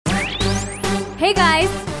Hey guys,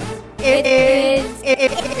 it's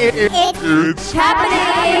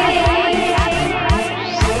happening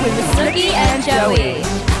with Snooki and Joey.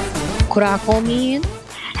 Kurakomin.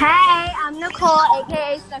 Hey, I'm Nicole,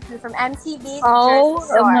 aka Snooki from MTV's Oh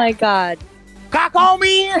Short. my God!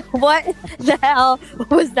 Kurakomin. What the hell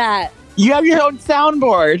was that? You have your own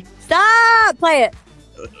soundboard. Stop! Play it.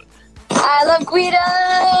 I love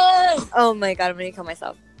Guidos. Oh my God! I'm gonna kill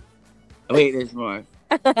myself. Wait, there's more.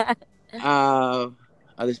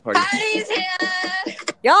 This party. Party's here.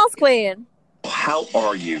 Y'all's queen. How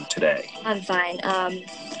are you today? I'm fine.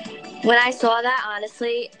 When I saw that,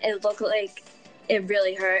 honestly, it looked like it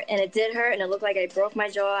really hurt, and it did hurt, and it looked like I broke my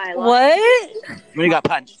jaw. I lost What? When you got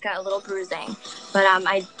punched. Just got a little bruising, but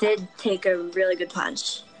I did take a really good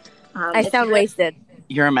punch. I sound wasted.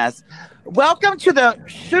 You're a mess. Welcome to the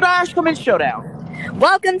Shudashkoman Showdown.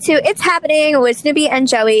 Welcome to It's Happening with Snoopy and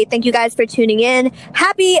Joey. Thank you guys for tuning in.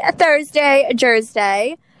 Happy Thursday,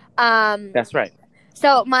 Jersey. That's right.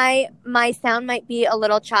 So my sound might be a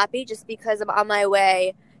little choppy just because I'm on my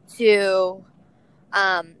way to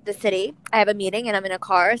the city. I have a meeting and I'm in a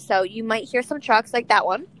car, so you might hear some trucks like that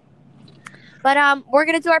one. But we're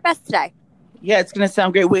gonna do our best today. Yeah, it's gonna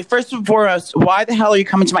sound great. Wait, first and foremost, why the hell are you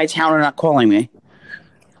coming to my town and not calling me?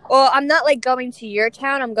 Well, I'm not like going to your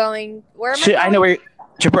town. I'm going where am I going? I know where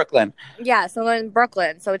to Brooklyn. Yeah, so I'm going to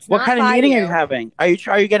Brooklyn. So it's What not kind of by meeting you. are you having? Are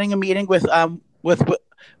you getting a meeting with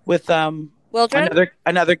Wildren?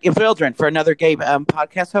 another Wildren for another gay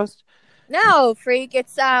podcast host? No, freak.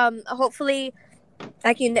 It's hopefully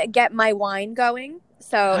I can get my wine going.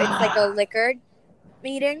 So it's like a liquor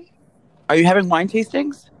meeting. Are you having wine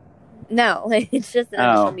tastings? No, it's just an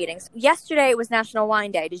initial meeting. Yesterday was National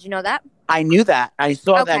Wine Day. Did you know that? I knew that. I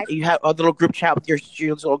saw Okay. that you had a little group chat with your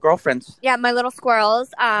little girlfriends. Yeah, my little squirrels,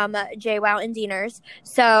 JWoww and Deaners.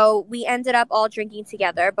 So we ended up all drinking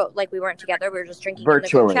together, but like we weren't together. We were just drinking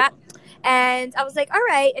Virtually. in the group chat. And I was like, all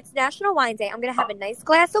right, it's National Wine Day. I'm going to have a nice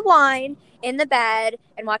glass of wine in the bed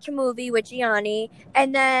and watch a movie with Gianni.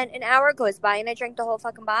 And then an hour goes by and I drank the whole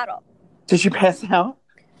fucking bottle. Did you pass out?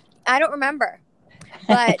 I don't remember.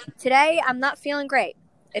 But today I'm not feeling great.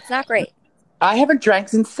 It's not great. I haven't drank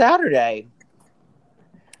since Saturday.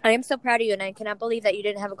 I am so proud of you, and I cannot believe that you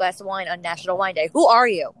didn't have a glass of wine on National Wine Day. Who are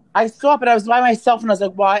you? I saw it, but I was by myself, and I was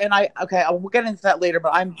like, "Why?" And we'll get into that later.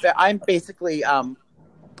 But I'm basically the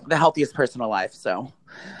healthiest person alive. So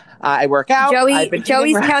I work out.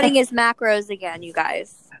 Joey's counting his macros again, you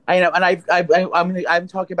guys. I know, and I'm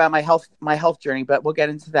talking about my health journey, but we'll get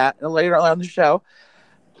into that later on the show.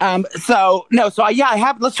 Let's talk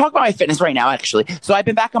about my fitness right now, actually. So I've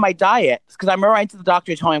been back on my diet because I remember I went to the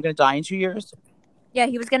doctor and told me I'm going to die in 2 years. Yeah,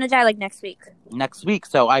 he was going to die like next week.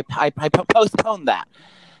 So I postponed that.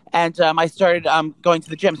 And I started going to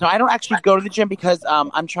the gym. So I don't actually go to the gym because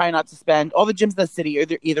I'm trying not to spend all the gyms in the city are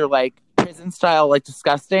either like prison style, like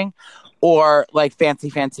disgusting, or like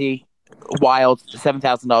fancy, wild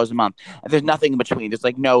 $7,000 a month. And there's nothing in between. There's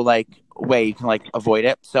like no like way you can like avoid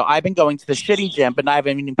it. So I've been going to the shitty gym, but I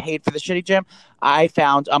haven't even paid for the shitty gym. I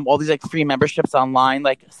found all these like free memberships online,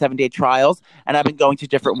 like 7-day trials, and I've been going to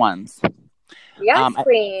different ones. Yes,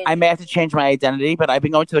 queen. I may have to change my identity, but I've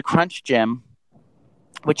been going to the Crunch Gym,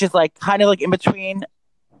 which is like kind of like in between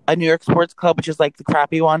a New York Sports Club, which is like the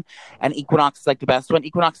crappy one, and Equinox is like the best one.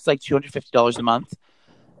 Equinox is like $250 a month,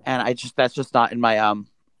 and that's just not in my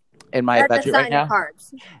budget right now.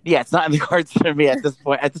 Cards. Yeah, it's not in the cards for me at this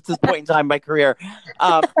point. At this point in time in my career,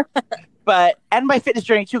 and my fitness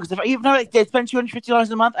journey too. Because even though I did spend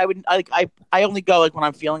 $250 a month, I only go like when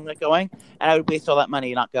I'm feeling like going, and I would waste all that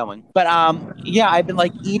money not going. But I've been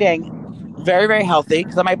like eating very, very healthy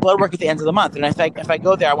because my blood work at the end of the month, and if I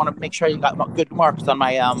go there, I want to make sure you got good marks on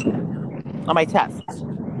my tests.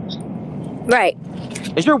 Right.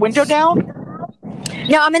 Is your window down?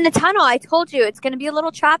 No, I'm in the tunnel. I told you it's going to be a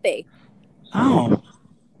little choppy. Oh.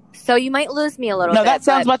 So you might lose me a little bit. No, that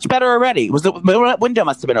sounds much better already. The window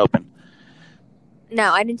must have been open?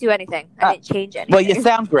 No, I didn't do anything. I didn't change anything. Well, you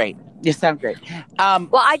sound great. Well,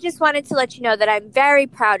 I just wanted to let you know that I'm very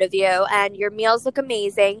proud of you, and your meals look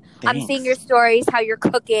amazing. Thanks. I'm seeing your stories, how you're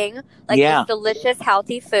cooking, this delicious,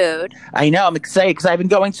 healthy food. I know. I'm excited because I've been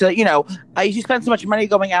going to, I usually spend so much money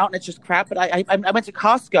going out, and it's just crap. But I went to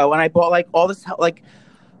Costco, and I bought like all this like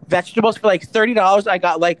vegetables for like $30. I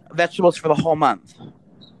got like vegetables for the whole month.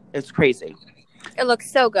 It's crazy. It looks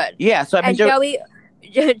so good. Yeah. So I've been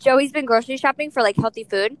Joey's been grocery shopping for like healthy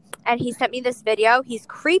food, and he sent me this video. He's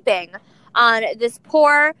creeping on this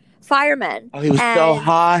poor fireman. Oh, he was so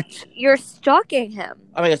hot. You're stalking him.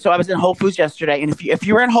 Oh my God. So I was in Whole Foods yesterday, and if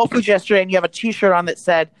you were in Whole Foods yesterday and you have a T-shirt on that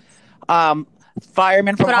said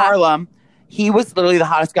 "Fireman from Harlem," He was literally the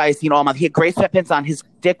hottest guy I've seen all month. He had gray sweatpants on. His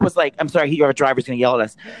dick was like, I'm sorry, your driver's going to yell at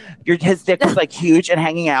us. His dick was like huge and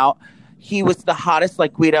hanging out. He was the hottest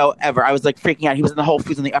like Guido ever. I was like freaking out. He was in the Whole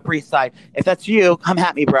Foods on the Upper East Side. If that's you, come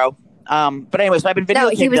at me, bro. But anyway, so I've been videotaping. No,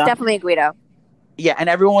 he was definitely a Guido. Yeah, and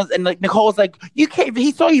everyone was, and like Nicole was like, you can't.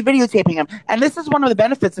 He saw you videotaping him, and this is one of the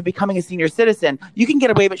benefits of becoming a senior citizen. You can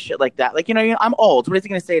get away with shit like that. Like, I'm old. What is he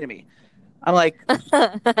going to say to me? I'm like,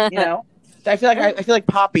 I feel like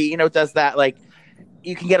Poppy, does that. Like,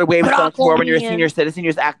 you can get away with something more when you're a senior citizen. You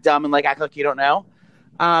just act dumb and like act like you don't know.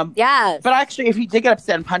 Yes. But actually, if he did get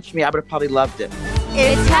upset and punched me, I would have probably loved it.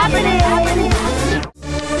 It's happening.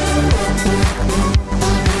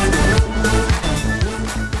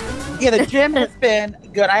 Yeah, the gym has been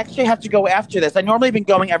good. I actually have to go after this. I normally have been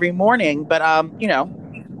going every morning, but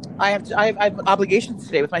I have obligations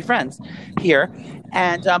today with my friends here,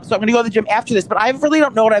 and so I'm going to go to the gym after this. But I really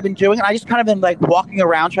don't know what I've been doing, and I just kind of been like walking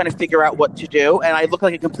around trying to figure out what to do, and I look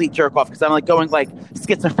like a complete jerk off because I'm like going like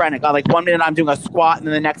schizophrenic. Like 1 minute I'm doing a squat, and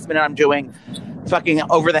then the next minute I'm doing fucking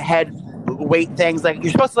over the head weight things. Like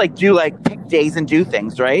you're supposed to like do like pick days and do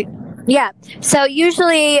things, right? Yeah. So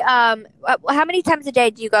usually, how many times a day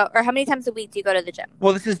do you go, or how many times a week do you go to the gym?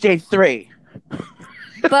 Well, this is day 3.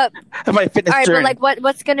 But of my fitness journey. But like,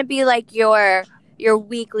 what's going to be like your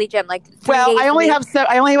weekly gym? Like, I only have a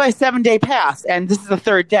 7-day pass, and this is the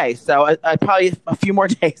 3rd day, so I probably a few more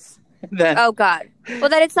days. Then. Oh God. Well,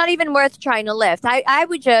 then it's not even worth trying to lift. I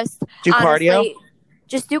would just do cardio.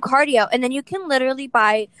 Just do cardio, and then you can literally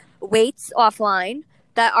buy weights offline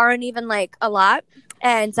that aren't even like a lot.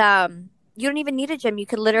 And you don't even need a gym. You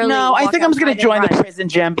could literally. No, I think I'm just going to join the prison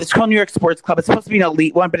gym. It's called New York Sports Club. It's supposed to be an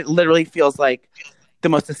elite one, but it literally feels like the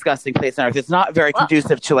most disgusting place on earth. It's not very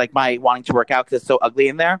conducive to like my wanting to work out because it's so ugly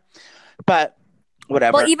in there. But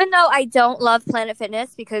whatever. Well, even though I don't love Planet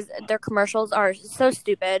Fitness because their commercials are so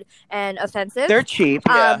stupid and offensive, they're cheap.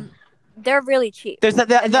 Yeah, they're really cheap. There's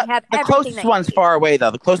the closest one's far away though.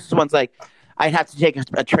 The closest one's like. I'd have to take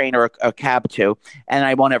a train or a cab to, and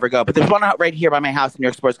I won't ever go. But there's one out right here by my house in New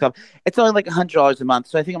York Sports Club. It's only like $100 a month,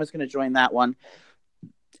 so I think I'm just going to join that one,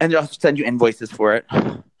 and they'll send you invoices for it.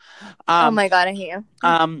 Oh my God, I hate you.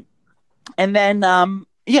 And then so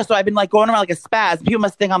I've been like going around like a spaz. People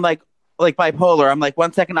must think I'm like bipolar. I'm like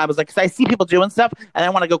 1 second I was like, because I see people doing stuff and I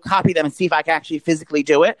want to go copy them and see if I can actually physically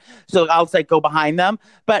do it. So I'll just like go behind them.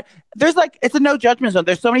 But there's like, it's a no judgment zone.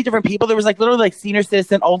 There's so many different people. There was like literally like senior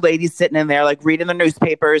citizen old ladies sitting in there, like reading the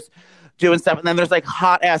newspapers, doing stuff. And then there's like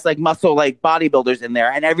hot ass, like muscle, like bodybuilders in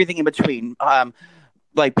there and everything in between.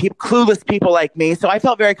 Like clueless people like me. So I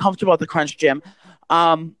felt very comfortable at the Crunch Gym.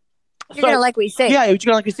 You're going to like what you see. Yeah, you're going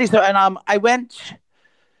to like what you see. So, and I went...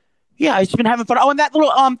 Yeah, I've just been having fun. Oh, and that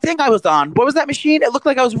little thing I was on. What was that machine? It looked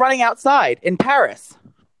like I was running outside in Paris.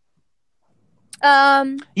 You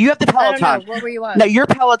have the Peloton. I don't know. What were you on? No, your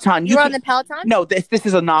Peloton. You were on the Peloton? No, this is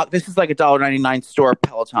this is like a $1.99 store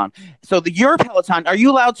Peloton. So your Peloton, are you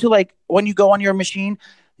allowed to like when you go on your machine,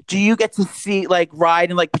 do you get to see like ride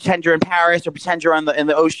and like pretend you're in Paris or pretend you're in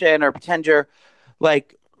the ocean or pretend you're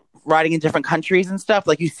like riding in different countries and stuff?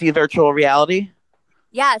 Like you see virtual reality?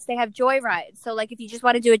 Yes, they have joyrides. So, like, if you just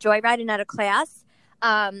want to do a joyride and not a class,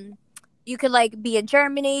 you could, like, be in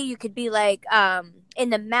Germany. You could be, like, in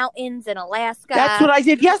the mountains in Alaska. That's what I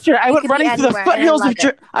did yesterday. I went running through the foothills of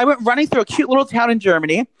I went running through a cute little town in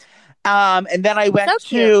Germany. And then I went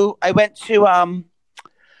to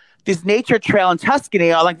this nature trail in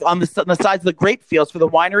Tuscany, like on the sides of the grape fields for the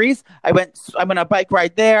wineries. I went on a bike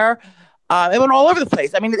ride there. It went all over the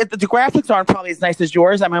place. I mean, the graphics aren't probably as nice as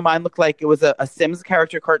yours. I mean, mine looked like it was a Sims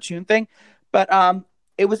character cartoon thing, but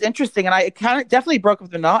it was interesting, and it kind of definitely broke up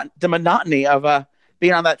the monotony of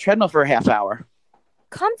being on that treadmill for a half hour.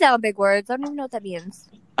 Calm down, big words. I don't even know what that means.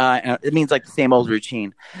 It means like the same old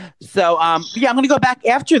routine. So yeah, I'm gonna go back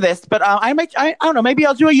after this, but I don't know. Maybe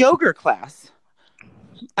I'll do a yoga class.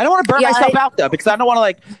 I don't want to burn myself out though, because I don't want to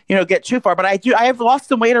like get too far. But I have lost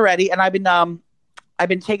some weight already, and I've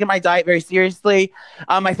been taking my diet very seriously.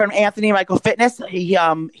 My friend Anthony, Michael Fitness, he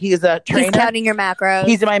is a trainer. He's counting your macros.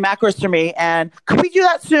 He's in my macros for me. And could we do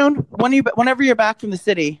that soon? Whenever you're back from the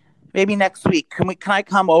city, maybe next week, can I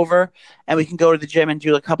come over and we can go to the gym and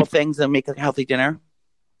do a couple things and make a healthy dinner?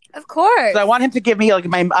 Of course. So I want him to give me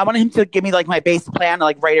my base plan and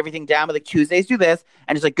like write everything down. But like Tuesdays do this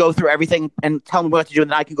and just like go through everything and tell me what to do. And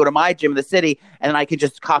then I can go to my gym in the city and then I can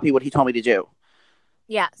just copy what he told me to do.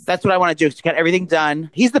 Yes. That's what I want to do, is to get everything done.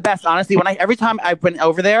 He's the best, honestly. Every time I've been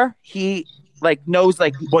over there, he like knows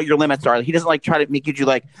like what your limits are. He doesn't like try to make you do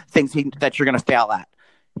like things that you're going to fail at.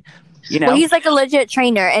 Well, he's like a legit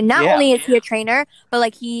trainer, and not Yeah. only is he a trainer, but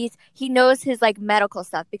like he knows his like medical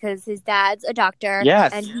stuff because his dad's a doctor.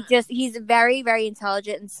 Yes. And he's very, very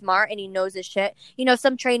intelligent and smart, and he knows his shit. You know,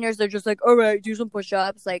 some trainers are just like, all right, do some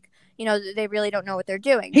push-ups, like, you know, they really don't know what they're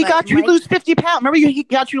doing. He But got you to lose 50 pounds. Remember, he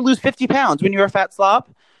got you to lose 50 pounds when you were a fat slob?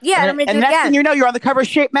 Yeah, and I'm going to do it next again. thing you know, you're on the cover of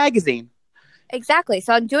Shape magazine. Exactly.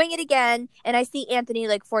 So I'm doing it again, and I see Anthony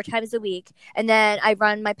like 4 times a week, and then I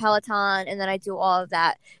run my Peloton, and then I do all of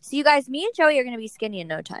that. So you guys, me and Joey are going to be skinny in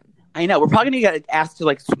no time. I know. We're probably going to get asked to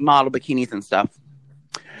like model bikinis and stuff.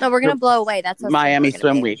 No, we're going to blow away. That's how Miami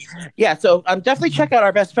Swim Week. Yeah, so definitely check out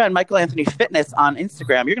our best friend, Michael Anthony Fitness, on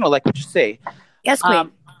Instagram. You're going to like what you see. Yes,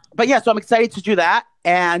 queen. But yeah, so I'm excited to do that.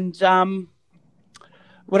 And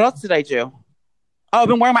what else did I do? Oh, I've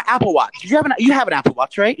been wearing my Apple Watch. You have an Apple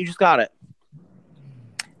Watch, right? You just got it.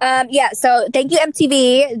 Yeah, so thank you,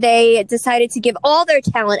 MTV. They decided to give all their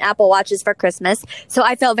talent Apple Watches for Christmas, so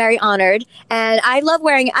I felt very honored. And I love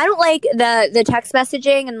wearing it. I don't like the text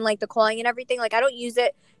messaging and like the calling and everything. Like, I don't use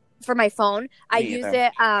it for my phone. I use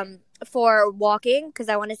it for walking because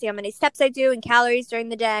I want to see how many steps I do and calories during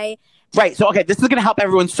the day. Right. So, okay, this is going to help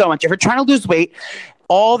everyone so much. If you're trying to lose weight,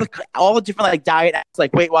 all the different like diet apps,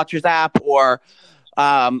 like Weight Watchers app, or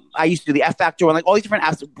I used to do the F Factor one, like all these different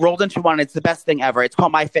apps rolled into one. It's the best thing ever. It's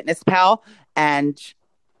called MyFitnessPal, and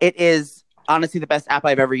it is honestly the best app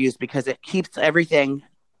I've ever used because it keeps everything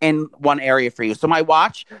in one area for you. So my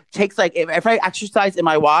watch takes like, if I exercise in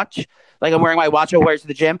my watch, like I'm wearing my watch, I wear it to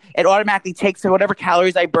the gym, it automatically takes whatever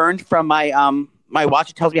calories I burned from my my watch.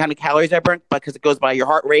 It tells me how many calories I burned because it goes by your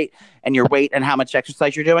heart rate and your weight and how much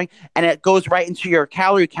exercise you're doing. And it goes right into your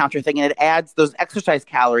calorie counter thing, and it adds those exercise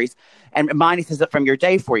calories and minuses it from your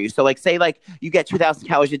day for you. So like, say like you get 2,000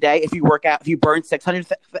 calories a day. If you work out, if you burn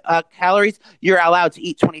 600 calories, you're allowed to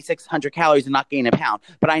eat 2,600 calories and not gain a pound.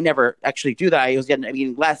 But I never actually do that. I was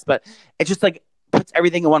eating less, but it's just like puts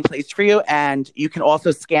everything in one place for you. And you can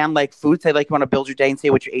also scan like food. Say like you want to build your day and say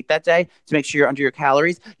what you ate that day to make sure you're under your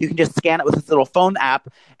calories. You can just scan it with this little phone app,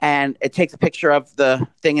 and it takes a picture of the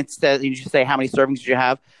thing instead. You just say how many servings did you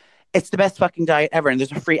have. It's the best fucking diet ever, and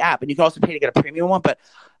there's a free app, and you can also pay to get a premium one. But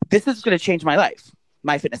this is going to change my life.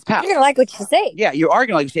 MyFitnessPal. You're gonna like what you say. Yeah, you are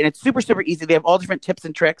gonna like what you say, and it's super, super easy. They have all different tips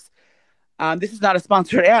and tricks. This is not a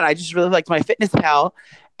sponsored ad. I just really liked MyFitnessPal,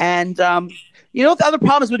 and you know what the other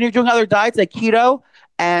problem is when you're doing other diets like keto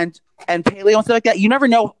and paleo and stuff like that. You never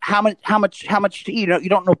know how much to eat. You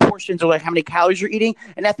don't know portions or like how many calories you're eating.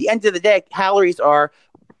 And at the end of the day, calories are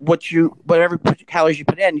whatever calories you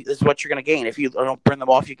put in is what you're going to gain. If you don't burn them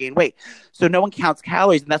off, you gain weight. So no one counts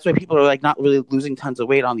calories, and that's why people are like not really losing tons of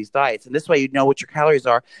weight on these diets. And this way, you know what your calories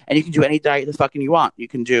are, and you can do any diet the fucking you want. You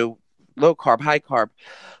can do low carb, high carb,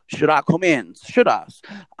 should-I.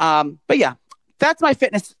 But yeah, that's my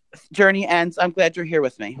fitness journey, and I'm glad you're here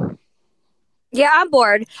with me. Yeah, I'm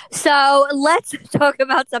bored. So let's talk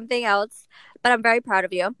about something else. But I'm very proud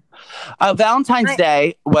of you. Valentine's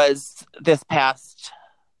Day was this past.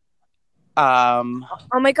 Oh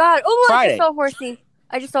my god! Oh, Friday.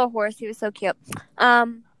 I just saw a horse. He was so cute.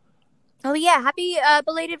 Oh yeah! Happy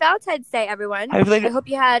belated Valentine's Day, everyone. I hope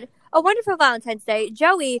you had a wonderful Valentine's Day,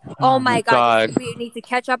 Joey. Oh my god! We need to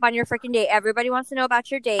catch up on your freaking date. Everybody wants to know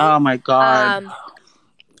about your date. Oh my god!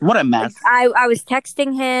 What a mess. I was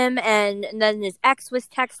texting him, and then his ex was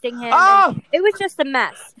texting him. Oh! It was just a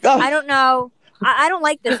mess. Oh. I don't know. I don't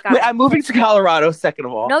like this guy. Wait, I'm moving to Colorado, second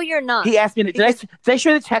of all. No, you're not. He asked me, did I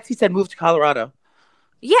show the text? He said, move to Colorado.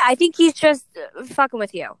 Yeah, I think he's just fucking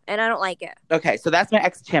with you, and I don't like it. Okay, so that's my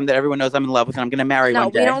ex Tim that everyone knows I'm in love with, and I'm going to marry one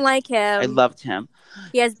day. No, we don't like him. I loved him.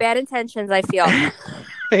 He has bad intentions, I feel.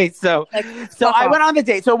 Wait, so I went on the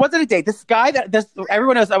date. So it wasn't a date. This guy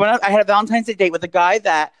everyone knows, I had a Valentine's Day date with a guy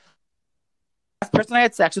that last person I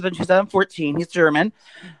had sex with in 2014. He's German.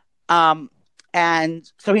 And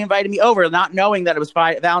so he invited me over, not knowing that it was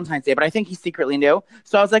Valentine's Day, but I think he secretly knew.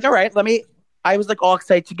 So I was like, all right, I was like all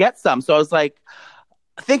excited to get some. So I was like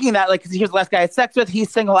thinking that like, cause he was the last guy I had sex with. He's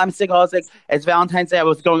single. I'm single. I was like, it's Valentine's Day. I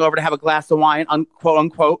was going over to have a glass of wine, quote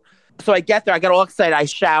unquote. So I get there. I got all excited. I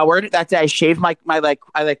showered that day. I shaved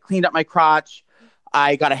I cleaned up my crotch.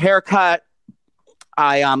 I got a haircut.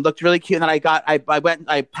 I looked really cute. And then I went,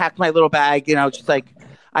 I packed my little bag, just like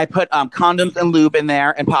I put condoms and lube in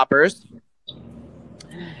there and poppers.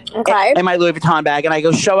 Okay. In my Louis Vuitton bag, and I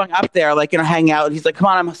go showing up there, like, hanging out. And he's like, "Come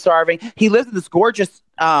on, I'm starving." He lives in this gorgeous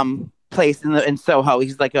place in Soho.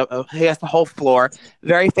 He's like he has the whole floor,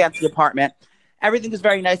 very fancy apartment. Everything is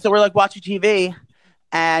very nice. So we're like watching TV,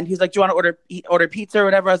 and he's like, "Do you want to order pizza or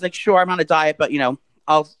whatever?" I was like, "Sure, I'm on a diet, but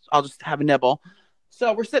I'll just have a nibble."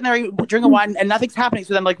 So we're sitting there drinking wine, and nothing's happening.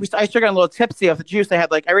 So then, like, I started getting a little tipsy off the juice. I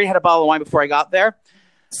already had a bottle of wine before I got there.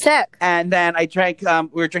 Sick. And then I drank,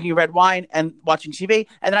 we were drinking red wine and watching TV.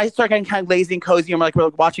 And then I started getting kind of lazy and cozy. And we're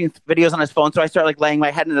watching videos on his phone. So I started laying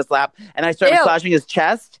my head in his lap and I started massaging his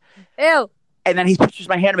chest. Ew. And then he pushes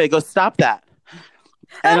my hand at me and goes, stop that.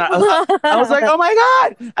 And I was like, oh my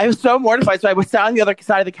God. I was so mortified. So I was sat on the other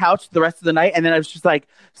side of the couch the rest of the night. And then I was just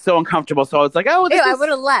so uncomfortable. So I was like, oh, I would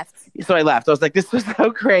have left. So I left. I was like, this was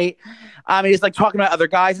so great. He's talking about other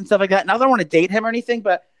guys and stuff like that. Now I don't want to date him or anything,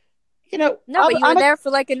 but No, but you were there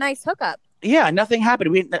for a nice hookup. Yeah, nothing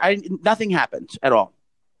happened. Nothing happened at all.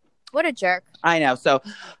 What a jerk. I know. So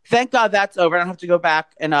thank God that's over. I don't have to go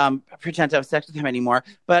back and pretend to have sex with him anymore.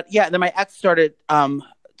 But yeah, then my ex started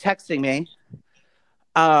texting me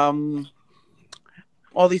all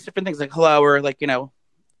these different things like hello or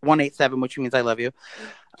 187, which means I love you.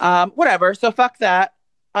 Whatever. So fuck that.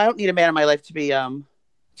 I don't need a man in my life to be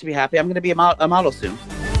happy. I'm going to be a model soon.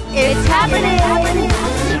 It's happening.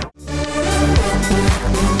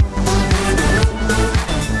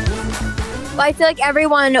 Well, I feel like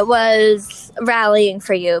everyone was rallying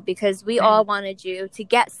for you because we all wanted you to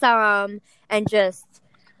get some and just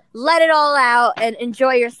let it all out and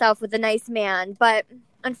enjoy yourself with a nice man. But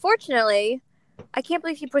unfortunately, I can't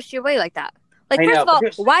believe he pushed you away like that. First of all,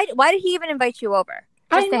 why did he even invite you over?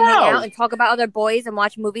 Just to hang out and talk about other boys and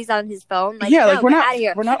watch movies on his phone? We're not out of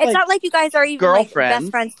here. It's not like you guys are even girlfriends.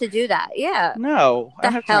 Best friends to do that. Yeah. No, I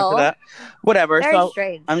don't have time for that. Whatever. Very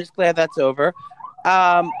strange. I'm just glad that's over.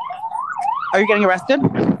 Are you getting arrested?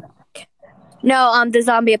 No, the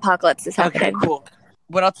zombie apocalypse is happening. Okay, cool.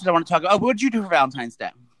 What else did I want to talk about? Oh, what did you do for Valentine's Day?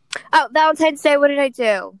 Oh, Valentine's Day, what did I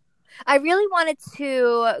do? I really wanted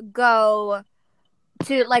to go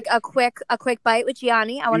to a quick bite with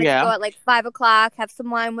Gianni. I wanted to go at 5 o'clock, have some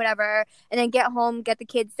wine, whatever, and then get home, get the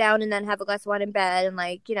kids down, and then have a glass of wine in bed and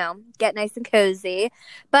get nice and cozy.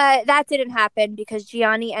 But that didn't happen because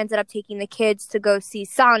Gianni ended up taking the kids to go see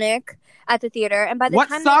Sonic at the theater. And by the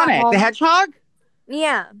time Sonic? The Hedgehog?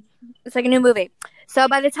 Yeah. It's a new movie. So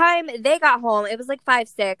by the time they got home, it was 5,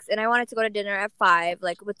 6, and I wanted to go to dinner at 5.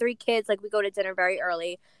 With 3 kids, we go to dinner very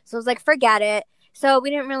early. So I was forget it. So we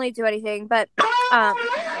didn't really do anything, but are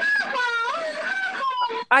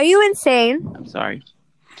you insane? I'm sorry.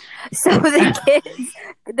 So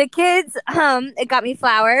the kids it got me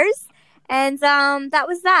flowers, and that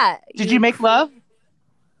was that. Did you make love?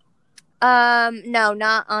 No,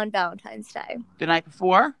 not on Valentine's Day. The night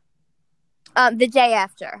before? The day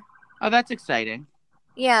after. Oh, that's exciting.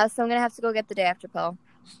 Yeah, so I'm gonna have to go get the day after pill.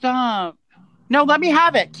 Stop. No, let me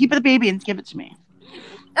have it. Keep the baby and give it to me.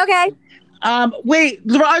 Okay. Wait,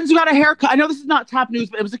 LeBron's got a haircut. I know this is not top news,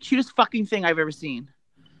 but it was the cutest fucking thing I've ever seen.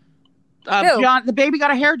 John, the baby got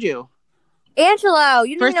a hairdo. Angelo,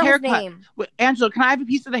 you didn't First know haircut. his name. Wait, Angelo, can I have a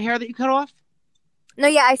piece of the hair that you cut off? No,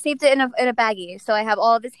 yeah, I saved it in a baggie, so I have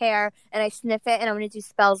all of his hair, and I sniff it, and I'm gonna do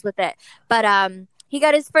spells with it. But he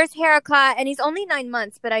got his first haircut, and he's only 9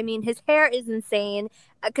 months, but I mean, his hair is insane.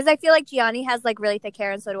 Because I feel like Gianni has really thick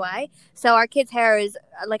hair, and so do I. So our kid's hair is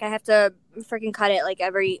I have to freaking cut it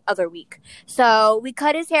every other week. So we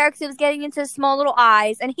cut his hair because it was getting into his small little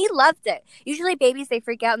eyes, and he loved it. Usually babies, they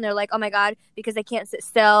freak out and they're like, oh my God, because they can't sit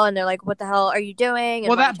still, and they're like, what the hell are you doing? And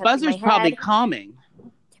well, that buzzer's probably calming.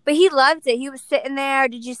 But he loved it. He was sitting there.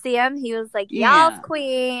 Did you see him? He was y'all's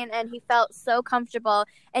queen, and he felt so comfortable.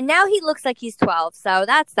 And now he looks like he's 12. So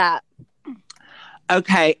that's that.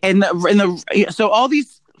 Okay, so all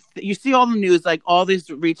these, you see all the news, all these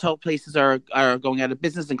retail places are going out of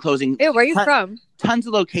business and closing. Ew, where are you from? Tons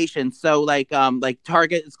of locations. So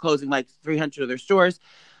Target is closing 300 of their stores,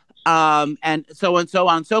 and so on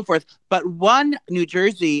and so forth. But one New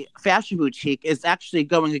Jersey fashion boutique is actually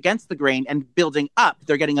going against the grain and building up.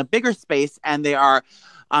 They're getting a bigger space, and they are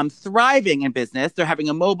thriving in business. They're having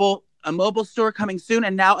a mobile store coming soon,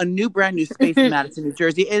 and now a brand new space in Madison, New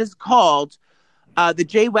Jersey. It is called the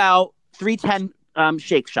JWoww 310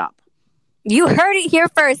 Shake Shop. You heard it here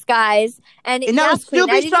first, guys. And now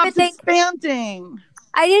Scooby Shop's expanding.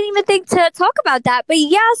 I didn't even think to talk about that, but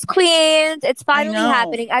yes, queens, it's finally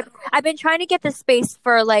happening. I've been trying to get this space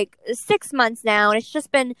for 6 months now, and it's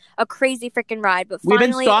just been a crazy freaking ride. But finally,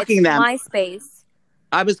 we've been stalking them. My space.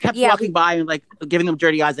 I was kept walking by and giving them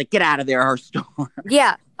dirty eyes, get out of there, our store.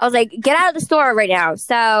 Yeah, I was like, get out of the store right now.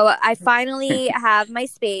 So I finally have my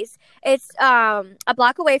space. It's a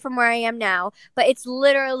block away from where I am now, but it's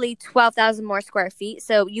literally 12,000 more square feet.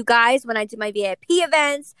 So you guys, when I do my VIP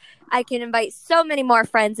events, I can invite so many more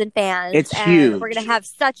friends and fans. It's huge. We're gonna have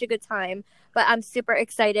such a good time. But I'm super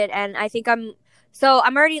excited, and I think I'm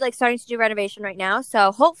already starting to do renovation right now.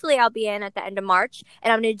 So hopefully I'll be in at the end of March,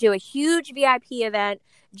 and I'm going to do a huge VIP event.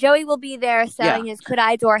 Joey will be there selling his Could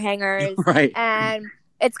I door hangers. Right. And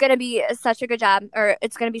it's going to be such a good job, or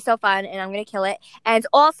it's going to be so fun, and I'm going to kill it. And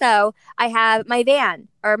also, I have my van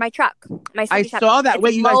or my truck. I saw that.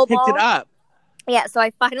 Wait, you guys picked it up? Yeah, so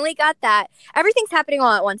I finally got that. Everything's happening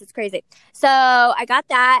all at once. It's crazy. So I got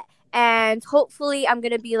that, and hopefully I'm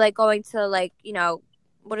going to be like going to like, you know,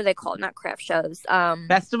 what are they called? Not craft shows.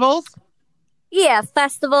 Festivals? Yeah,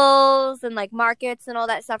 festivals and like markets and all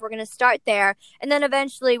that stuff. We're going to start there. And then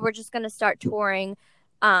eventually we're just going to start touring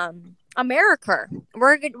America.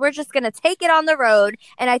 We're just going to take it on the road.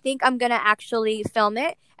 And I think I'm going to actually film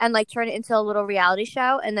it and like turn it into a little reality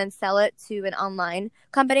show and then sell it to an online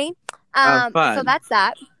company. Fun. So that's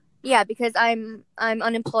that. Yeah, because I'm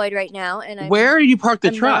unemployed right now. And where do you park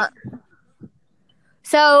the truck?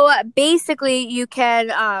 So basically you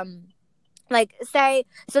can like say,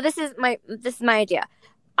 so this is my idea.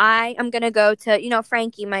 I am going to go to, you know,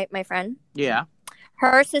 Frankie, my friend. Yeah.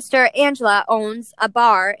 Her sister, Angela, owns a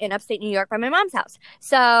bar in upstate New York by my mom's house.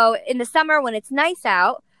 So in the summer when it's nice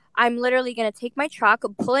out, I'm literally going to take my truck,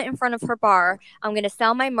 pull it in front of her bar. I'm going to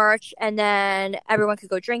sell my merch, and then everyone could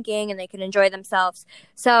go drinking and they can enjoy themselves.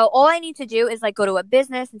 So all I need to do is like go to a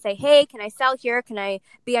business and say, hey, can I sell here? Can I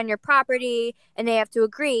be on your property? And they have to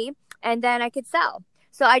agree, and then I could sell.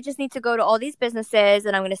 So I just need to go to all these businesses,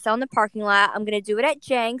 and I'm going to sell in the parking lot. I'm going to do it at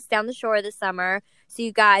Jenks down the shore this summer. So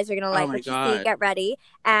you guys are going to like what you see, get ready.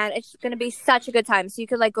 And it's going to be such a good time. So you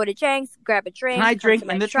could like go to Jenks, grab a drink. Can I drink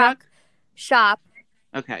in the truck? Shop.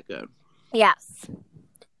 Okay, good. Yes.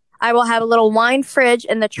 I will have a little wine fridge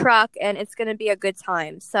in the truck, and it's going to be a good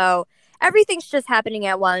time. So everything's just happening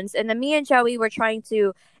at once. And then me and Joey, we're trying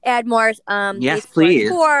to add more yes, please.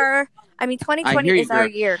 Tour. I mean, 2020 is our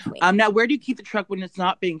year. Now, where do you keep the truck when it's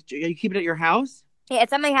not being? You keep it at your house? Yeah,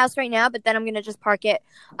 it's at my house right now, but then I'm gonna just park it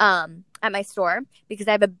at my store because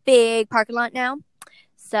I have a big parking lot now.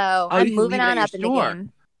 So I'm moving on up in the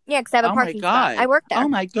game. Yeah, because I have a parking spot. I work there. Oh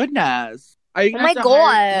my goodness! Are you gonna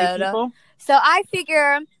hire new people? So I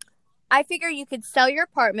figure you could sell your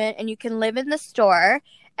apartment and you can live in the store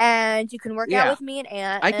and you can work out with me and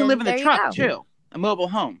Aunt. I can live in the truck too. A mobile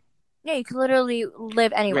home. Yeah, you can literally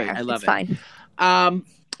live anywhere. Great, I love it. Fine.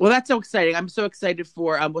 Well, that's so exciting. I'm so excited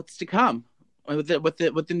for what's to come with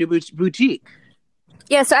the new boutique.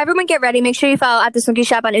 Yeah, so everyone get ready. Make sure you follow at the Swinky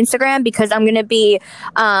Shop on Instagram because I'm going to be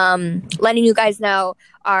letting you guys know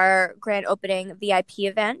our grand opening VIP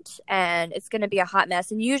event, and it's going to be a hot mess.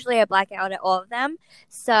 And usually I black out at all of them.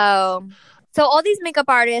 So all these makeup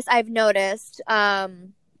artists I've noticed,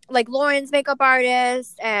 like Lauren's makeup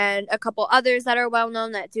artist and a couple others that are well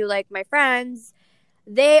known that do like my friends,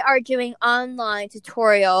 they are doing online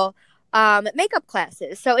tutorial makeup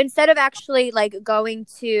classes. So instead of actually like going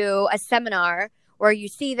to a seminar where you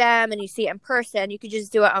see them and you see it in person, you could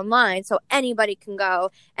just do it online. So anybody can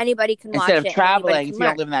go, anybody can watch it. Instead of traveling, if you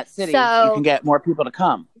don't live in that city, you can get more people to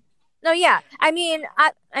come. No, yeah. I mean,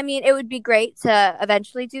 it would be great to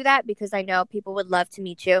eventually do that because I know people would love to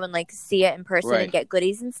meet you and like see it in person and get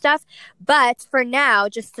goodies and stuff. But for now,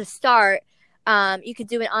 just to start, you could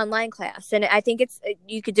do an online class, and I think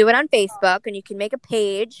you could do it on Facebook, and you can make a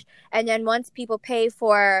page, and then once people pay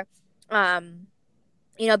for,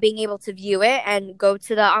 being able to view it and go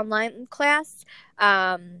to the online class,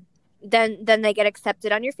 then they get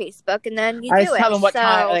accepted on your Facebook, and then you do it. Tell them what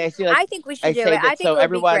time. I think we should do it. I think so.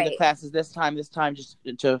 Everyone, the class is this time, just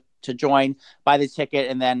to join, buy the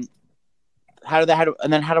ticket, and then how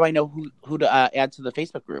do I know who to add to the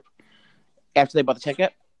Facebook group after they bought the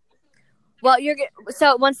ticket? Well,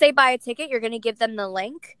 so once they buy a ticket, you're going to give them the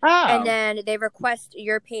link, and then they request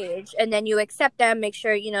your page, and then you accept them. Make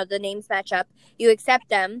sure the names match up. You accept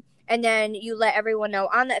them, and then you let everyone know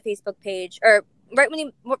on that Facebook page, or right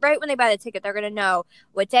when they buy the ticket, they're going to know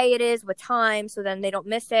what day it is, what time, so then they don't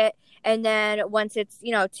miss it. And then once it's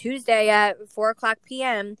Tuesday at 4:00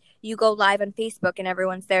 p.m., you go live on Facebook, and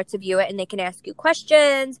everyone's there to view it, and they can ask you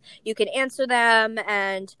questions. You can answer them,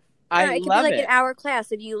 and it could be like an hour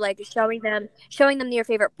class of you like showing them your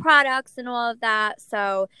favorite products and all of that.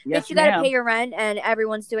 So yes, you got to pay your rent, and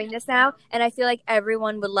everyone's doing this now, and I feel like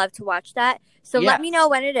everyone would love to watch that. So let me know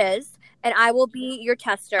when it is, and I will be your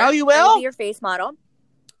tester. Oh, you will? I will be your face model,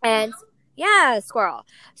 and squirrel.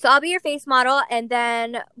 So I'll be your face model, and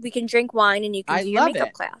then we can drink wine, and you can do your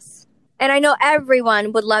makeup class. And I know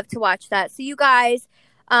everyone would love to watch that. So you guys.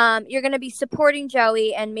 You're going to be supporting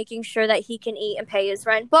Joey and making sure that he can eat and pay his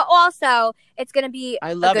rent. But also, it's going to be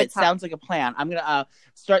I love a good it. time. Sounds like a plan. I'm going to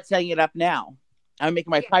start setting it up now. I'm making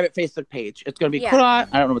my private Facebook page. It's going to be cool. I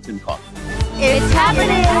don't know what it's going to be called. It's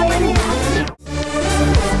happening.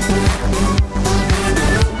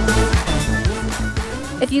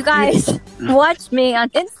 If you guys watch me on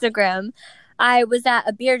Instagram, I was at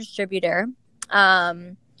a beer distributor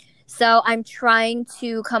So I'm trying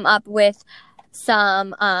to come up with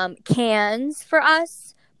some cans for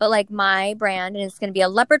us, but like my brand, and it's going to be a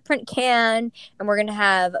leopard print can, and we're going to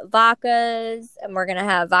have vodkas, and we're going to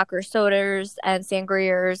have vodka sodas and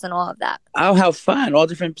sangrias and all of that. Oh, how fun. All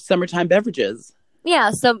different summertime beverages.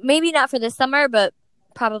 Yeah, so maybe not for this summer, but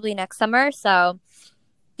probably next summer. So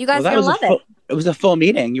you guys are going to love it. It was a full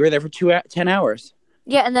meeting. You were there for 10 hours.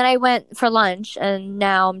 Yeah, and then I went for lunch, and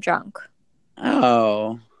now I'm drunk.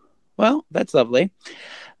 Oh, well, that's lovely.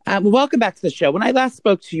 Welcome back to the show. When I last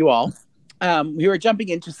spoke to you all, we were jumping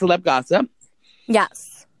into celeb gossip.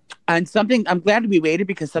 Yes. And I'm glad we waited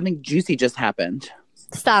because something juicy just happened.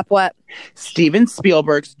 Stop, what? Steven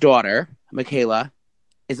Spielberg's daughter, Michaela,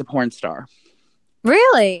 is a porn star.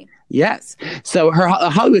 Really? Yes. So her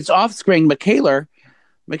Hollywood's offspring, Michaela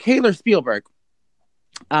Spielberg,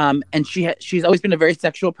 and she's always been a very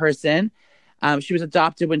sexual person. She was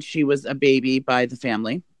adopted when she was a baby by the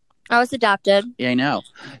family. I was adopted. Yeah, I know.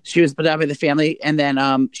 She was adopted by the family, and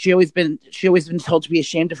then she always been told to be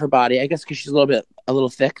ashamed of her body. I guess because she's a little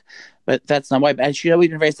thick, but that's not why. But she's always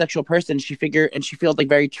been a very sexual person. She feels like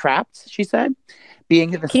very trapped. She said,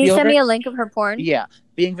 being the Can you send me a link of her porn? Yeah,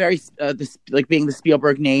 being very being the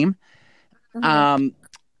Spielberg name, trying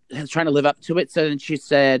to live up to it. So then she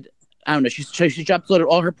said, I don't know. She uploaded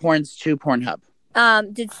all her porns to Pornhub.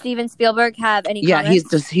 Did Steven Spielberg have any? Yeah,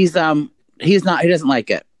 comments? he doesn't like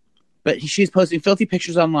it. But she's posting filthy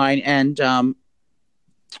pictures online, and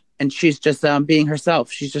she's just being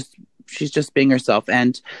herself. She's just being herself,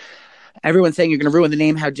 and everyone's saying you're going to ruin the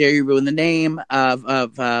name. How dare you ruin the name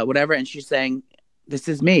of whatever? And she's saying, "This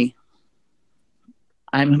is me.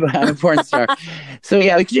 I'm a porn star." So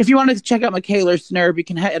yeah, if you want to check out Michaela Snurb, you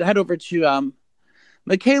can head over to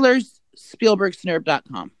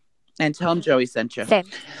MichaelaSpielbergSnurb.com and tell him Joey sent you. Same.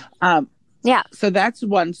 Yeah. So that's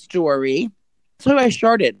one story. So I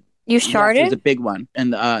sharted. You sharted? Yes, it was a big one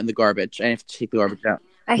in the garbage. I have to take the garbage out.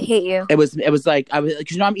 I hate you. It was like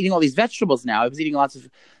because I'm eating all these vegetables now. I was eating lots of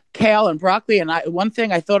kale and broccoli, and one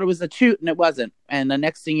thing I thought it was a toot, and it wasn't. And the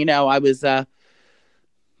next thing you know, I was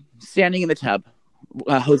standing in the tub,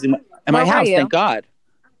 hosing my house. Thank God.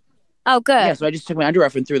 Oh, good. Yeah, so I just took my underwear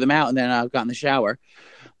off and threw them out, and then I got in the shower.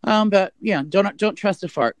 But yeah, don't trust a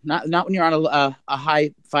fart. Not when you're on a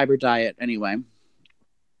high fiber diet. Anyway.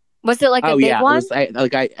 Was it like a big one? It was,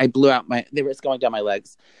 I blew out they were going down my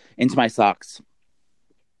legs into my socks.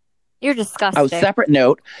 You're disgusting. Oh, separate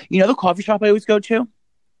note. You know the coffee shop I always go to?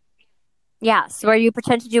 Yes, where you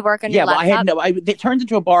pretend to do work on your laptop? Yeah, well, it turns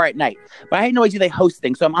into a bar at night. But I had no idea they host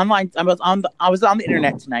things. So I'm online. I was on the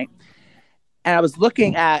internet tonight. And I was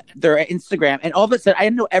looking at their Instagram. And all of a sudden, I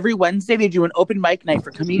didn't know every Wednesday they do an open mic night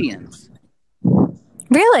for comedians.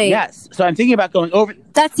 Really? Yes. So I'm thinking about going over.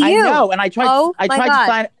 That's you. I know. And I tried to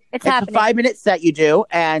sign. It's happening. A 5-minute set you do,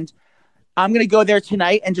 and I'm going to go there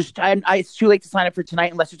tonight and it's too late to sign up for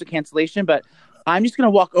tonight unless there's a cancellation, but I'm just going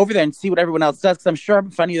to walk over there and see what everyone else does because I'm sure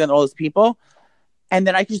I'm funnier than all those people. And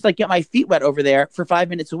then I can just get my feet wet over there for 5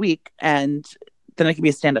 minutes a week, and then I can be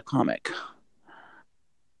a stand-up comic.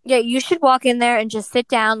 Yeah, you should walk in there and just sit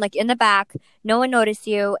down in the back. No one notice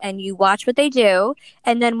you, and you watch what they do.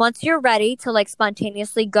 And then once you're ready to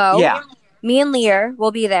spontaneously go, me and Lear will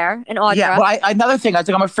be there, and Audra. Yeah, well, another thing,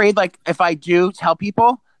 I'm afraid if I do tell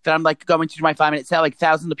people that I'm going to do my 5-minute set,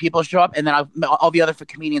 thousands of people show up, and then all the other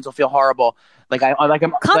comedians will feel horrible.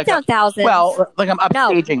 Calm down, thousands. Well, I'm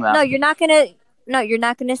upstaging them. No, you're not gonna. No, you're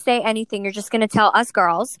not gonna say anything. You're just gonna tell us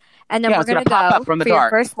girls, and then we're gonna pop go up from the for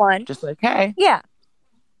dark. your first one. Just hey. Yeah.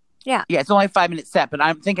 Yeah. Yeah, it's only a 5-minute set, but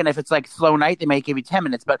I'm thinking if it's slow night, they might give you 10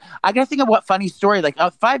 minutes. But I gotta think of what funny story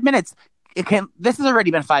 5 minutes. This has already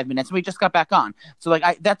been 5 minutes, and we just got back on. So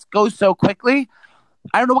that goes so quickly.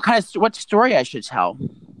 I don't know what story I should tell.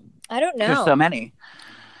 I don't know. There's so many.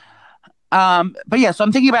 But yeah, so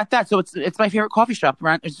I'm thinking about that. So it's my favorite coffee shop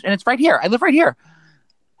around, and it's right here. I live right here.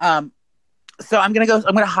 So I'm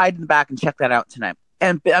gonna hide in the back and check that out tonight.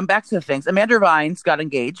 And I'm back to the things. Amanda Vines got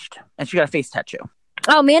engaged, and she got a face tattoo.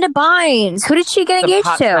 Oh, Amanda Bynes. Who did she get engaged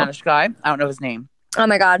hot to? Spanish guy. I don't know his name. Oh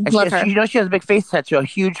my God, and love her. She has a big face tattoo, a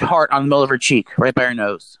huge heart on the middle of her cheek, right by her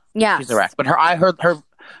nose. Yeah, she's a wreck. But her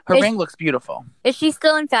ring looks beautiful. Is she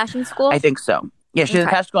still in fashion school? I think so. Yeah, she's in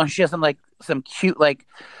fashion school, and she has some cute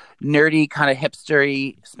nerdy kind of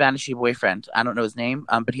hipstery Spanishy boyfriend. I don't know his name,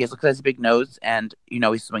 but he has a big nose, and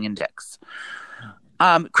he's swinging dicks.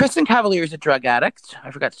 Kristen Cavalier is a drug addict. I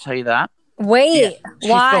forgot to tell you that. Wait,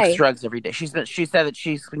 why? She smokes drugs every day. She said that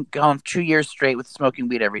she's been going 2 years straight with smoking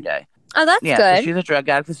weed every day. Oh, that's good. So she's a drug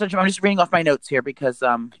addict. I'm just reading off my notes here because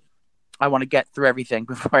I want to get through everything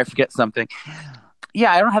before I forget something.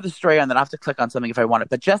 Yeah, I don't have the story on that. I'll have to click on something if I want it.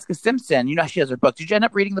 But Jessica Simpson, you know, she has her book. Did you end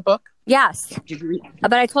up reading the book? Yes. Did you read?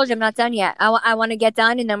 But I told you I'm not done yet. I want to get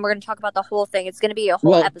done, and then we're going to talk about the whole thing. It's going to be a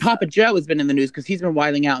whole episode. Papa Joe has been in the news because he's been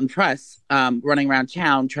wilding out in press, running around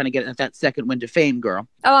town trying to get that second wind of fame, girl.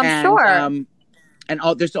 Oh, I'm sure. And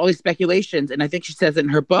there's all these speculations, and I think she says it in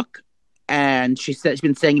her book, and she's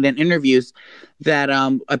been saying it in interviews that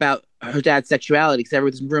about her dad's sexuality, because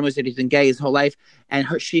everyone's rumors that he's been gay his whole life, and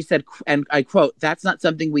she said, and I quote, "That's not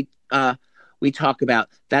something we talk about.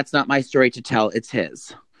 That's not my story to tell. It's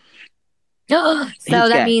his." So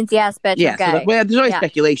that means yes, bitch. Yeah, okay. So there's always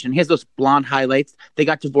speculation. He has those blonde highlights. They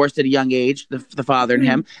got divorced at a young age, the father and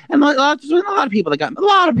him, and a lot of people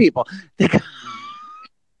that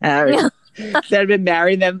had been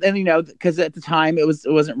married, and you know, because at the time it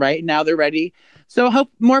wasn't right. Now they're ready. So I hope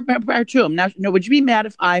more power to him. Now, would you be mad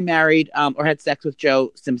if I married or had sex with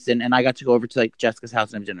Joe Simpson and I got to go over to like Jessica's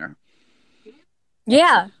house and have dinner?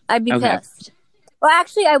 Yeah, I'd be pissed. Well,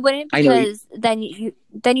 actually, I wouldn't, because then you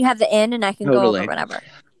have the in, and I can go over whenever.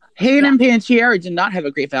 Hayden Panettiere did not have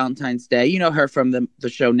a great Valentine's Day. You know her from the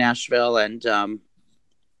show Nashville, and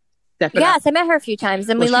yes, I met her a few times,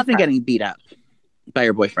 and we love her. She's been getting beat up by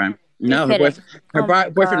her boyfriend. No, her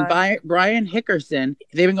boyfriend Brian Hickerson.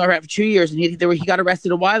 They've been going around for 2 years, and he got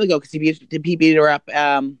arrested a while ago because he beat her up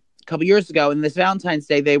a couple years ago. And this Valentine's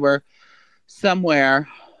Day, they were somewhere.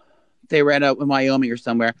 They were in Wyoming or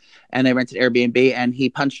somewhere, and they rented Airbnb, and he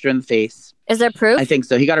punched her in the face. Is there proof? I think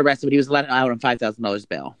so. He got arrested, but he was let out on $5,000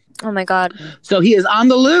 bail. Oh my God! So he is on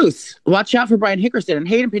the loose. Watch out for Brian Hickerson and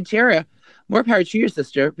Hayden Panettiere. More power to you,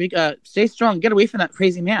 sister. Stay strong. Get away from that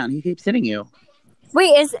crazy man. He keeps hitting you.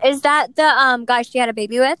 Wait, is that the guy she had a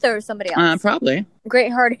baby with, or somebody else? Probably.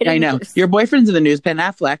 Great-hearted. I know. Your boyfriend's in the news, Ben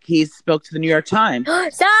Affleck. He spoke to the New York Times.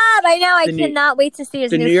 Stop! I know. I cannot wait to see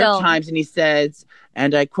his new film. The New York Times, and he says,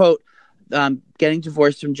 and I quote, "Getting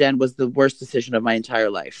divorced from Jen was the worst decision of my entire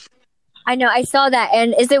life." I know. I saw that.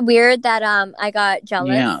 And is it weird that I got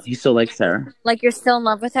jealous? Yeah, he still likes her. Like, you're still in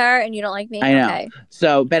love with her, and you don't like me? I know. Okay.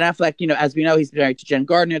 So Ben Affleck, you know, as we know, he's married to Jen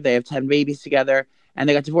Gardner. They have 10 babies together. And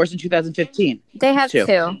they got divorced in 2015. They have two.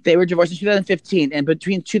 They were divorced in 2015. And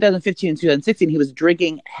between 2015 and 2016, he was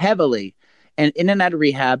drinking heavily and in and out of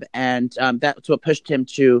rehab. And that's what pushed him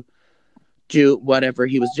to do whatever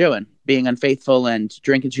he was doing, being unfaithful and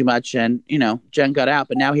drinking too much. And, you know, Jen got out,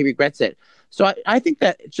 but now he regrets it. So I think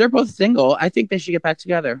that they're both single. I think they should get back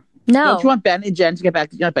together. No. Don't you want Ben and Jen to get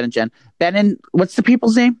back? Not Ben and Jen. Ben and, what's the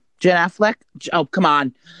people's name? Jen Affleck? Oh, come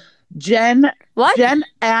on. Jen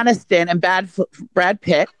Aniston and Brad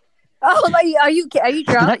Pitt. Oh, are you drunk?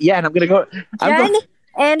 Not yet. I'm gonna go. Jen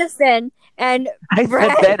Aniston and I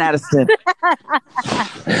said Ben Aniston.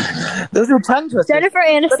 Those are tongue twisters. Jennifer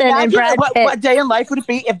Aniston and Brad Pitt. What day in life would it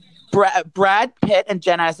be if Brad Pitt and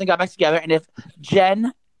Jen Aniston got back together, and if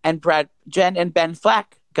Jen and Ben Affleck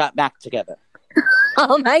got back together?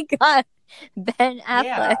 Oh my God, Ben Affleck.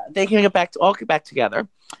 Yeah, they can all get back together.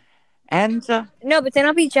 And no, but then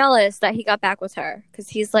I'll be jealous that he got back with her, because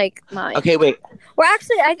he's like mine. Okay, wait. Well,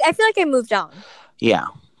 actually, I feel like I moved on. Yeah.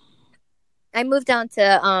 I moved on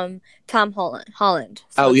to Tom Holland.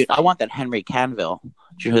 So I want that Henry Cavill. Do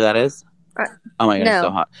you know who that is? Oh my God, no. He's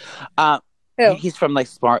so hot. Who? He's from like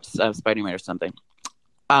Spider-Man or something.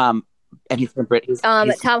 And he's from Britain.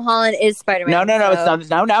 Tom Holland is Spider-Man. No, it's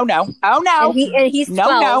not. No. Oh no. And he's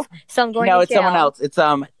 12. So I'm going. No, to it's jail. someone else. It's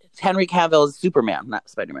Henry Cavill is Superman, not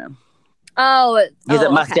Spider-Man. Oh, he has a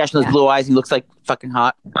mustache and those blue eyes. He looks like fucking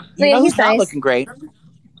hot. Wait, who's he's not nice. looking great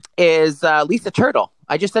is Lisa Turtle.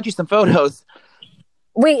 I just sent you some photos.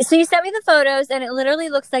 Wait, so you sent me the photos, and it literally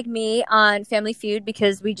looks like me on Family Feud,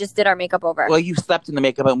 because we just did our makeup over. Well, you slept in the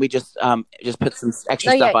makeup, and we just put some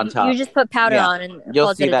extra stuff on top. You just put powder on, and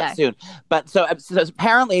you'll see that soon. But so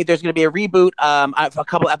apparently, there's going to be a reboot, a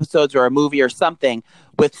couple episodes or a movie or something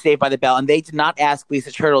with Saved by the Bell, and they did not ask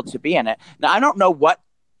Lisa Turtle to be in it. Now, I don't know.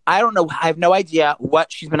 I have no idea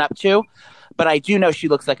what she's been up to, but I do know she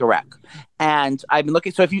looks like a wreck. And I've been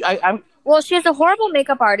looking. So if you, well, she has a horrible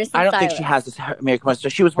makeup artist. I don't think she has this makeup artist. So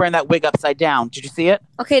she was wearing that wig upside down. Did you see it?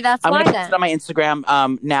 Okay, that's I'm why. I'm going to post it on my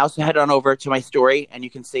Instagram now. So head on over to my story, and you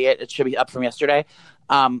can see it. It should be up from yesterday.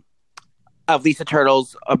 Of Lisa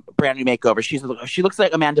Turtle's brand new makeover. She looks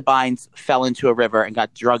like Amanda Bynes fell into a river and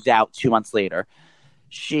got drugged out 2 months later.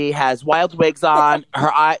 She has wild wigs on.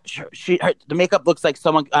 The makeup looks like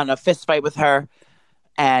someone on a fist fight with her,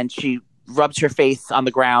 and she rubs her face on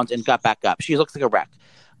the ground and got back up. She looks like a wreck.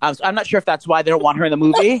 So I'm not sure if that's why they don't want her in the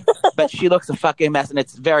movie, but she looks a fucking mess, and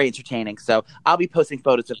it's very entertaining. So I'll be posting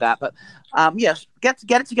photos of that. But yeah, get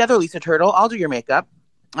it together, Lisa Turtle. I'll do your makeup.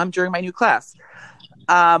 I'm during my new class.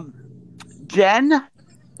 Jen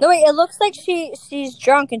No, wait, it looks like she's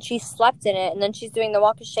drunk and she slept in it, and then she's doing the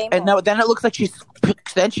walk of shame. And no, then it looks like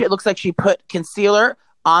it looks like she put concealer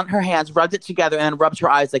on her hands, rubbed it together, and then rubbed her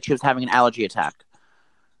eyes like she was having an allergy attack.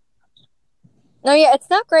 No, yeah, it's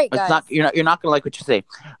not great, guys. It's not. You're not gonna like what you see.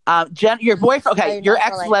 Jen, your boyfriend. Okay, your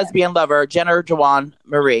ex-lesbian lover, Jenna Jawan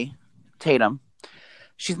Marie Tatum.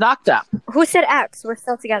 She's knocked up. Who said ex? We're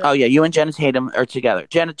still together. Oh yeah, you and Jenna Tatum are together.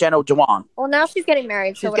 Jenna Jawan. Well, now she's getting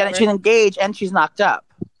married. She's engaged and she's knocked up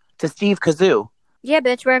to Steve Kazoo. Yeah,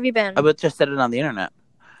 bitch. Where have you been? I just said it on the internet.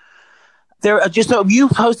 Just so you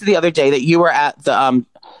posted the other day that you were at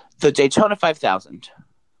the Daytona 5000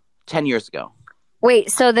 10 years ago.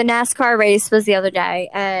 Wait, so the NASCAR race was the other day,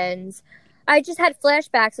 and I just had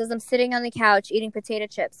flashbacks as I'm sitting on the couch eating potato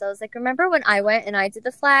chips. I was like, remember when I went and I did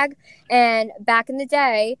the flag? And back in the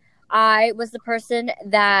day, I was the person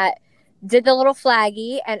that did the little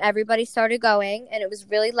flaggy, and everybody started going, and it was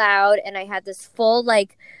really loud, and I had this full,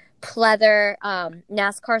 like, pleather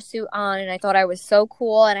NASCAR suit on, and I thought I was so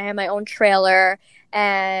cool, and I had my own trailer,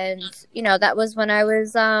 and, that was when I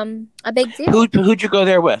was a big deal. Who'd you go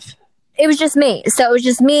there with? It was just me. So it was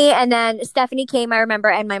just me, and then Stephanie came, I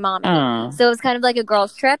remember, and my mom. So it was kind of like a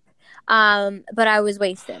girls' trip, but I was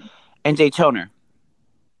wasted. And Daytona?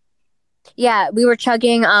 Yeah, we were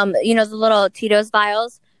chugging, the little Tito's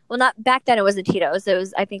vials. Well, not back then. It wasn't Tito's.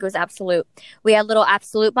 I think it was Absolute. We had little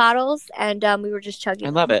Absolute bottles, and we were just chugging.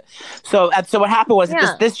 I love it. So what happened was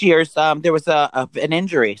this year's there was an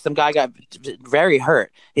injury. Some guy got very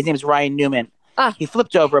hurt. His name is Ryan Newman. He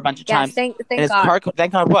flipped over a bunch of times. Thank God. Car,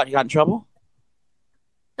 thank God what? He got in trouble?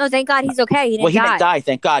 No, thank God he's okay. He didn't die. Didn't die,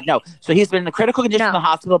 thank God. No. So he's been in a critical condition in the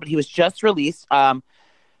hospital, but he was just released. And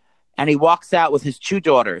he walks out with his 2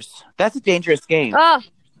 daughters. That's a dangerous game. Oh,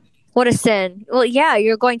 what a sin. Well, yeah,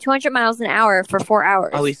 you're going 200 miles an hour for 4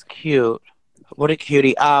 hours. Oh, he's cute. What a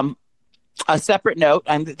cutie. A separate note,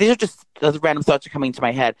 and these are just random thoughts are coming to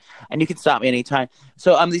my head, and you can stop me anytime.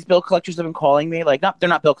 So these bill collectors have been calling me, they're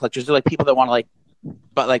not bill collectors, they're like people that want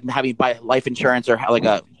to have you buy life insurance or like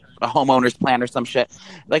a homeowner's plan or some shit,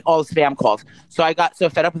 like all the spam calls. So I got so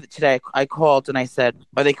fed up with it today. I called and I said,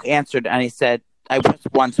 or they answered, and I said, I pressed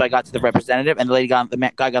 1, so I got to the representative, and the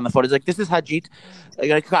guy got on the phone. He's like, "This is Hajit."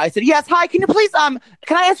 I said, "Yes, hi. Can you please can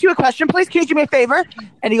I ask you a question, please? Can you do me a favor?"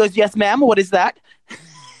 And he goes, "Yes, ma'am. What is that?"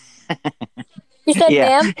 You said,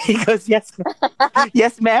 ma'am? He goes, "Yes,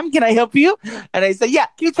 yes, ma'am. Can I help you?" And I said, "Yeah.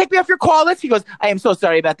 Can you take me off your call list?" He goes, "I am so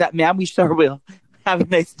sorry about that, ma'am. We sure will. Have a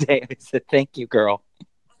nice day." I said, "Thank you, girl."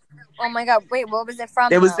 Oh my God! Wait, what was it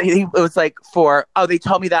from? It was like for they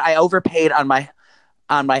told me that I overpaid on my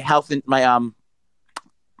health and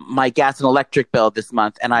my gas and electric bill this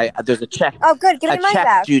month, and there's a check. Oh, good. Give me my check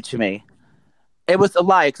back. Due to me. It was a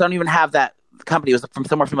lie because I don't even have that company. It was from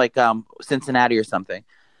somewhere from like Cincinnati or something.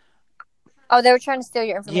 Oh, they were trying to steal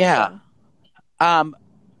your information. Yeah.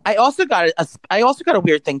 I also got a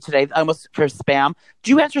weird thing today, almost for spam. Do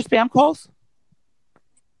you answer spam calls?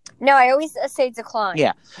 No, I always say decline.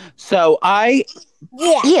 Yeah. So I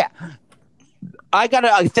got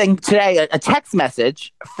a thing today, a text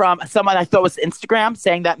message from someone I thought was Instagram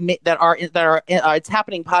saying that our It's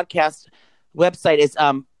Happening podcast website is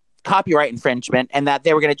copyright infringement, and that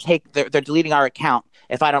they were going to they're deleting our account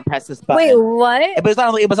if I don't press this button. Wait, what? It was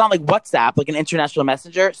on like WhatsApp, like an international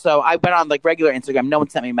messenger. So I went on like regular Instagram. No one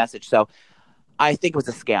sent me a message. So I think it was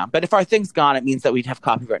a scam. But if our thing's gone, it means that we'd have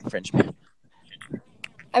copyright infringement.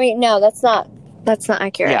 I mean, no, that's not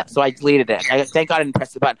accurate. Yeah, so I deleted it. Thank God I didn't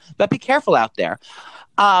press the button. But be careful out there.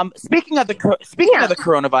 Speaking of the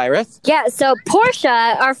coronavirus. Yeah, so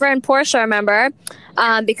Portia, our friend Portia, remember,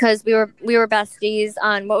 because we were besties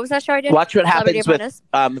on, what was that show I did? Watch What Happens with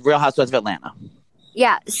Real Housewives of Atlanta.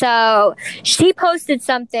 Yeah, so she posted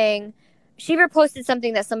something. She reposted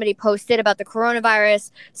something that somebody posted about the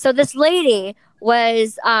coronavirus. So this lady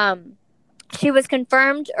was, she was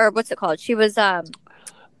confirmed, or what's it called? She was,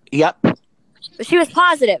 Yep. She was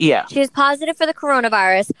positive. Yeah. She was positive for the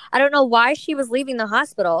coronavirus. I don't know why she was leaving the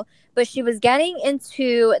hospital, but she was getting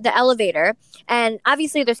into the elevator. And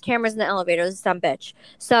obviously there's cameras in the elevator. This dumb bitch.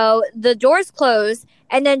 So the doors close,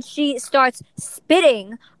 and then she starts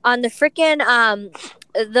spitting on the freaking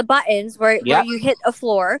the buttons where you hit a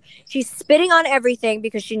floor. She's spitting on everything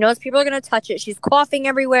because she knows people are going to touch it. She's coughing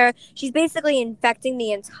everywhere. She's basically infecting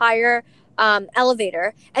the entire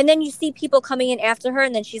elevator, and then you see people coming in after her,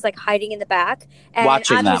 and then she's like hiding in the back, and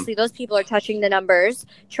obviously those people are touching the numbers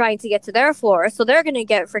trying to get to their floor, so they're going to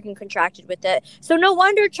get freaking contracted with it. So no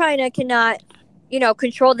wonder China cannot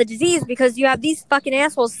control the disease because you have these fucking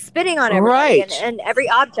assholes spitting on everybody Right. and every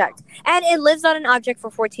object. And it lives on an object for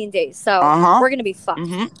 14 days. So we're going to be fucked.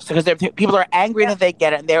 So because people are angry that they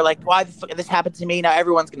get it, and they're like, why the fuck this happened to me? Now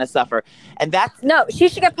everyone's going to suffer. And that's... No, she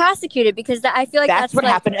should get prosecuted because I feel like that's what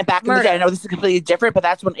happened back in the day. I know this is completely different, but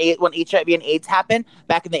that's when HIV and AIDS happened.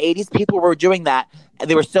 Back in the 80s, people were doing that. And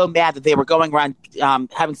they were so mad that they were going around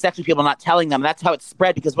having sex with people, not telling them. That's how it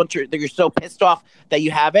spread, because once you're so pissed off that you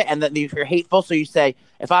have it, and then you're hateful, so you say,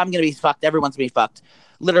 if I'm going to be fucked, everyone's going to be fucked.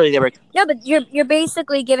 Literally, they were... No, but you're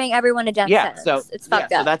basically giving everyone a death sentence. So it's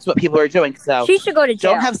fucked up. So that's what people are doing. So she should go to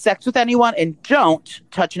jail. Don't have sex with anyone, and don't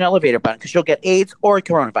touch an elevator button, because you'll get AIDS or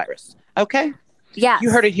coronavirus. Okay? Yeah. You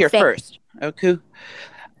heard it here first. Okay?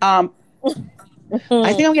 I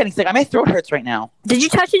think I'm getting sick. My throat hurts right now. Did you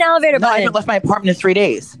touch an elevator button? No, I haven't left my apartment in 3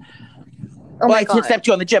 days. Oh my God. Except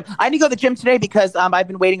you on the gym. I need to go to the gym today because I've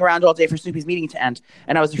been waiting around all day for Snoopy's meeting to end,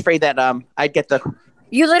 and I was afraid that I'd get the...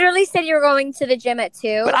 You literally said you were going to the gym at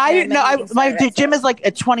 2. But I didn't know. My gym is like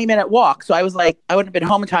a 20-minute walk, so I was like, I wouldn't have been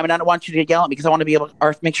home in time, and I don't want you to yell at me because I want to be able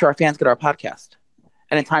to make sure our fans get our podcast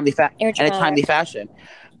in a timely fashion.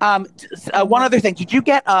 One other thing. Did you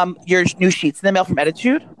get your new sheets in the mail from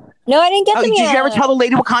Attitude? No, I didn't get them yet. Did you ever tell the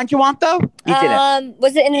lady what kind you want, though? You didn't.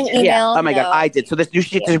 Was it in an email? Yeah. Oh, my God. I did. So this new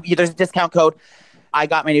sheet, there's a discount code. I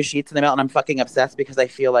got my new sheets in the mail, and I'm fucking obsessed because I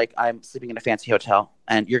feel like I'm sleeping in a fancy hotel,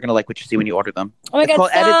 and you're going to like what you see when you order them. Oh, my God. It's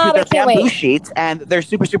called Attitude. They're bamboo sheets, and they're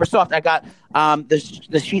super, super soft. I got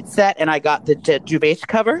the sheet set, and I got the duvet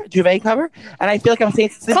cover, and I feel like I'm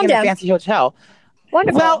sleeping in a fancy hotel.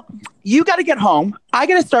 Wonderful. Well, you got to get home. I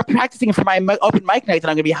got to start practicing for my open mic night that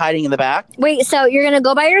I'm going to be hiding in the back. Wait, so you're going to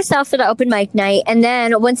go by yourself to the open mic night, and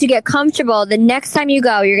then once you get comfortable, the next time you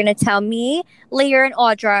go, you're going to tell me, Leah, and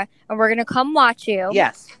Audra, and we're going to come watch you.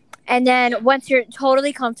 Yes. And then once you're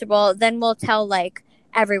totally comfortable, then we'll tell, like,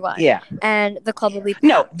 everyone. Yeah. And the club will be...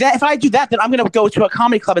 No, if I do that, then I'm going to go to a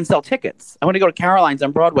comedy club and sell tickets. I'm going to go to Caroline's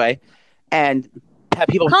on Broadway and... have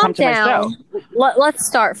people come to my show. Let's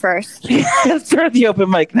start first. Let's start the open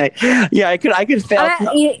mic night. Yeah, I could fail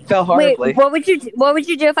horribly. Wait, what would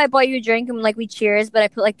you do if I bought you a drink and like we cheers, but I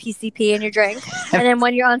put like PCP in your drink, and then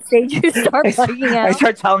when you're on stage you start bugging out? I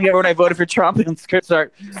start telling everyone I voted for Trump and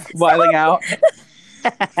start wiling out.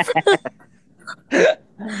 I'm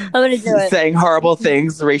gonna do it. Saying horrible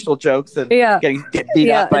things, racial jokes, and getting beat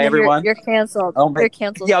up by everyone. You're canceled. You're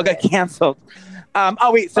canceled. Yeah, I'll get canceled.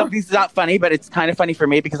 Something's not funny, but it's kind of funny for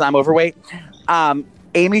me because I'm overweight.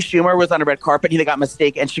 Amy Schumer was on a red carpet. They got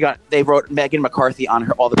mistaken, and they wrote Megan McCarthy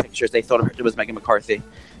on all the pictures. They thought it was Megan McCarthy.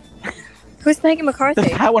 Who's Megan McCarthy?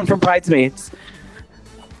 That one from Bridesmaids.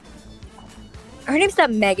 Her name's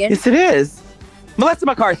not Megan. Yes, it is. Melissa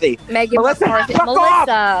McCarthy. Melissa.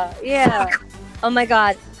 Off. Yeah. Oh my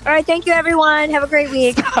God. All right. Thank you, everyone. Have a great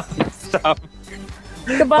week. Stop.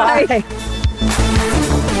 Goodbye. Bye.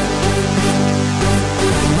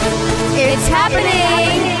 It's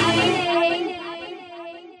happening.